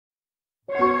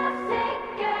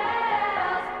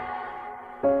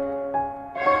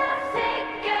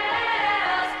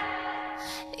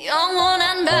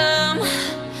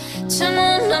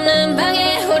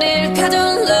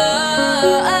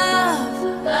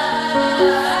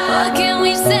What can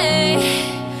we say?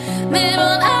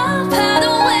 매번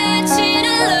아파도 외치는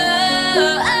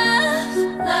love.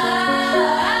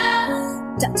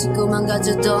 다치고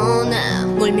망가져도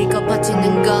난 물 믿고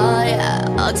버티는 거야.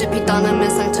 어차피 떠나면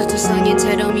상처 투성이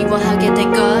채로 미워하게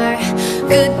될걸.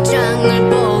 끝장을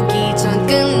보기 전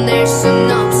끝낼 순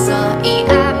없어. 이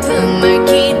아픔을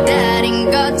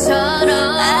기다린 것처럼.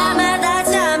 아마 다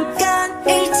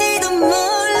잠깐일지도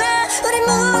몰라. 우리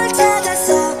뭘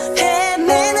찾아서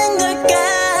헤매는 걸까.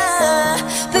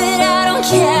 But I don't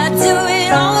care. Do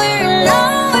it over and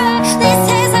over. 내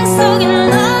세상 속엔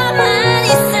너만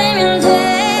있으면 돼.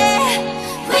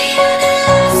 We are the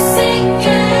lovesick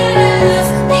girls.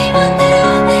 네 멋대로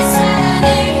내 사랑을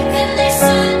끝낼 순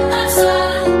없어.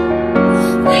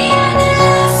 We are the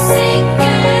lovesick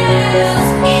girls.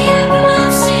 이 아픔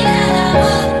없이 난 아무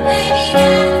의미가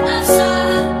없어.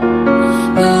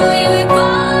 But we were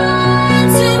born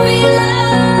to be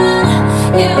loved.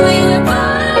 Yeah, we were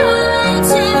born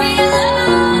to be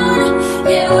loved.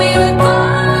 Yeah, we were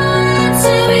born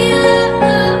to be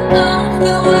loved.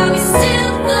 But why we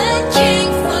still looking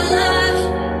for love?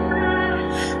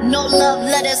 No love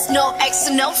letters, no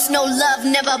extra notes. No love,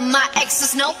 never my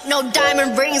exes, no. No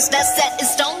diamond rings that's set in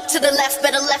stone. To the left,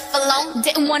 better left alone.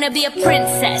 Didn't wanna be a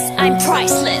princess, I'm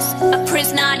priceless. A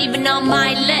prince not even on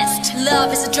my list.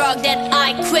 Love is a drug that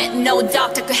I quit. No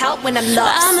doctor could help when I'm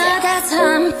lost. 아마 다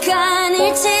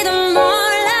잠깐일지도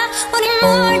몰라. 우리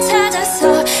뭘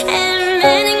찾아서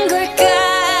헤매는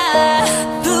걸까.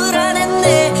 불안한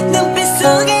내 눈빛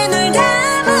속에 널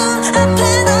담아.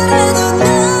 아프더라도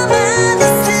너만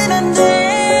있으면 돼.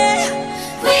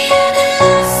 We are the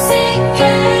lovesick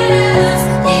girls.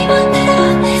 네 멋대로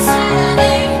내 사랑을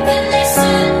끝낼 순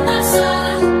없어.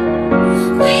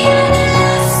 We are the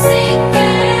lovesick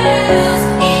girls.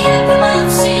 이 아픔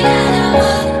없이 난 아무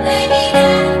의미가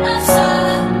없어.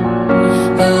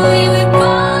 But we were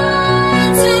born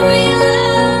to be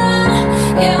loved.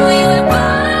 Yeah, we were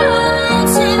born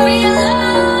to be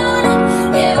loved.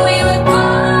 Yeah, we were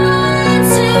born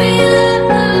to be loved.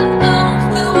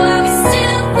 But why we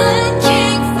still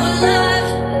looking for love?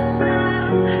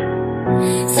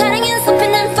 사랑은 섭한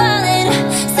and falling.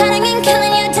 사랑은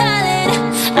killing you darling.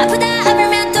 아프다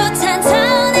아프면 또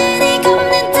찬찬해. 네가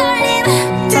없는 떨림.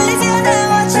 들리지 않아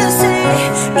what you say.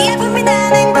 이 아픔이 난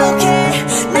행복해.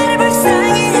 나를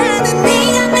불쌍해 하는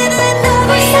네가 내 눈에 너무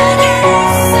이상해.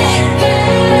 Lovesick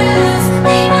girls. 네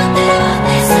멋대로 내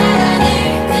사랑을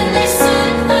끝낼 순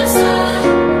없어.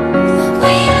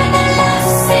 We are the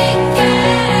lovesick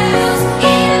girls. 이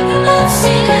아픔 없이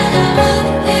난 아무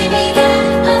의미가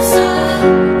없어.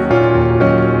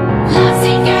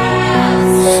 Lovesick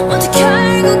girls. 모두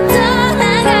결국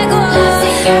떠나가고.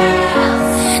 Lovesick girls.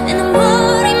 내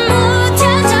눈물이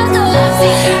묻혀져도.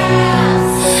 Lovesick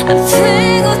girls.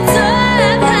 아프고 또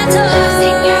아파도.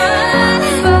 Lovesick girls.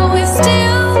 But we're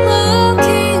still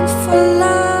looking for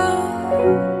love.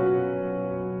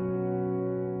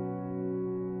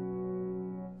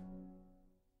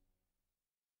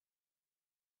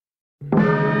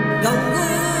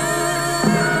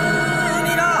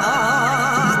 영웅이라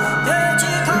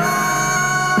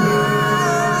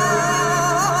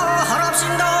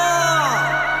되지가랍신다.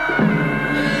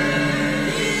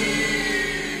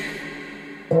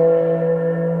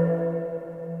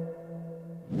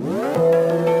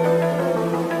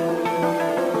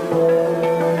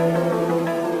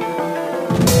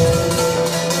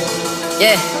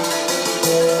 Yeah.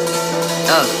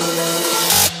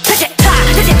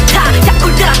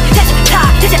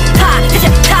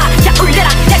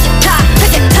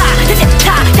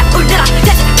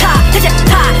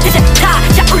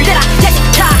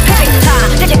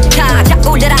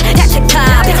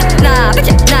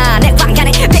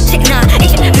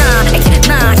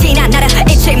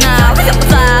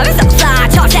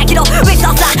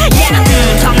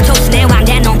 정말 조심해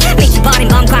왕대 놈 미쳐버린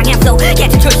범광약속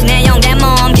예측 출신의 영대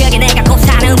몸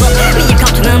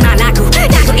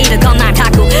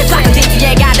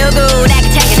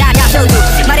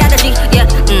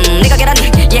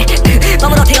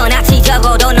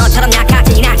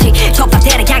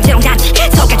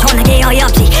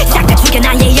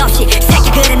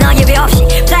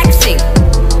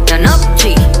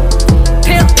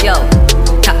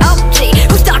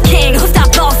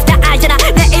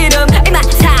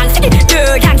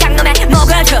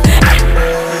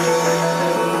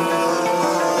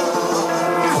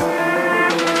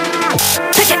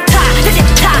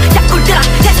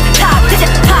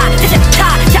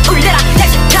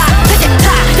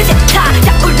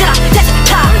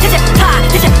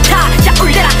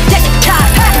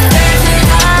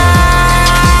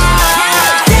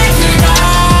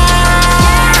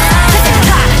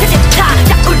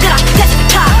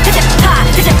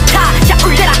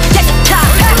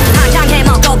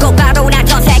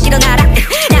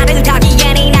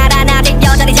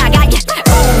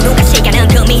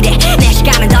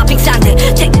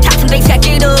해 틱탁 선배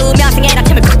새끼도 명상해라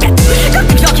틈을 꽉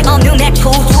그렇게 없는 맥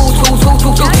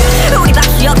우리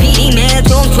박수여 비리매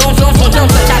총총총총총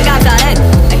잠깐 살해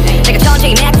내가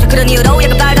천천히 맥주 그런 이유로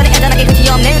약간 발달해 애잔하게 끝이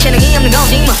없네 재능이 없는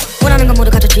거지 뭐 원하는 건 모두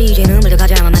가졌지 이제는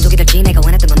물려가자야만 만족이 될지 내가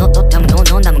원했던 건 너 담은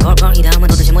넌 담은 걸 이 다음은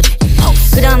도대체 뭐지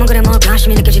그 다음은 그래 뭐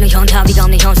관심이 느껴지는 현타 위가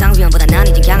없는 현상 위험보다 난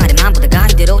이젠 강하대 맘보다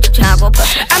가리대로 쫓아고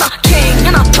I'm a